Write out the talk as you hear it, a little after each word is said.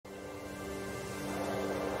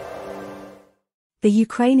the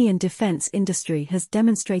Ukrainian defense industry has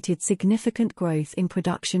demonstrated significant growth in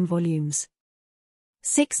production volumes.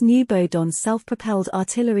 6 new Bohdan self-propelled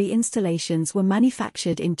artillery installations were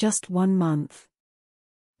manufactured in just 1 month.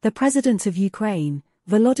 The President of Ukraine,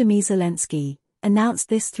 Volodymyr Zelensky, announced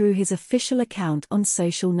this through his official account on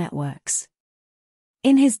social networks.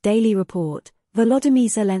 In his daily report, Volodymyr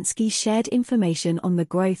Zelensky shared information on the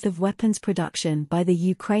growth of weapons production by the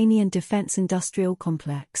Ukrainian defense industrial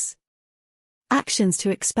complex. Actions to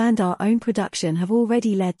expand our own production have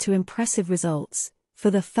already led to impressive results. For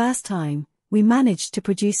the first time, we managed to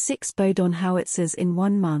produce 6 Bohdan howitzers in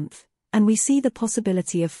 1 month, and we see the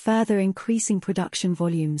possibility of further increasing production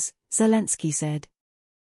volumes, Zelensky said.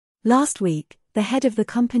 Last week, the head of the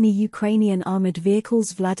company Ukrainian Armored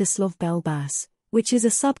Vehicles Vladislav Belbas, which is a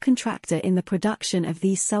subcontractor in the production of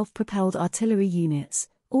these self-propelled artillery units,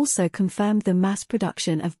 also confirmed the mass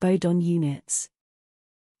production of Bohdan units.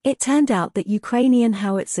 It turned out that Ukrainian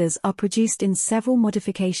howitzers are produced in several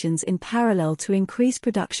modifications in parallel to increase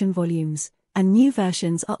production volumes, and new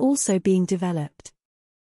versions are also being developed.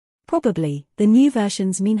 Probably, the new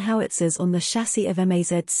versions mean howitzers on the chassis of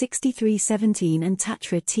MAZ 6317 and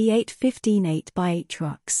Tatra T815 8x8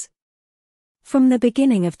 trucks. From the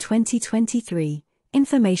beginning of 2023,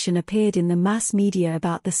 information appeared in the mass media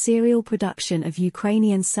about the serial production of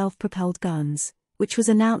Ukrainian self-propelled guns, which was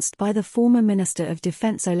announced by the former Minister of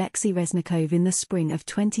Defense Oleksiy Reznikov in the spring of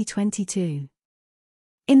 2022.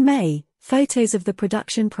 In May, photos of the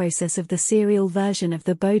production process of the serial version of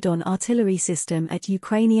the Bohdan artillery system at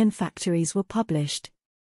Ukrainian factories were published.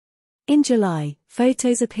 In July,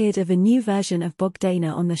 photos appeared of a new version of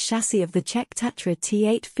Bohdana on the chassis of the Czech Tatra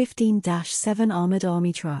T815-7 armored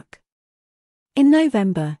army truck. In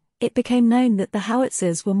November, it became known that the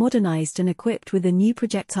howitzers were modernized and equipped with a new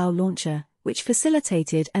projectile launcher, which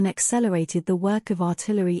facilitated and accelerated the work of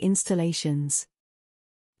artillery installations.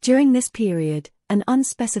 During this period, an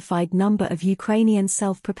unspecified number of Ukrainian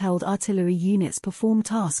self-propelled artillery units performed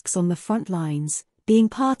tasks on the front lines, being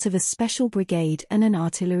part of a special brigade and an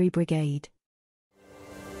artillery brigade.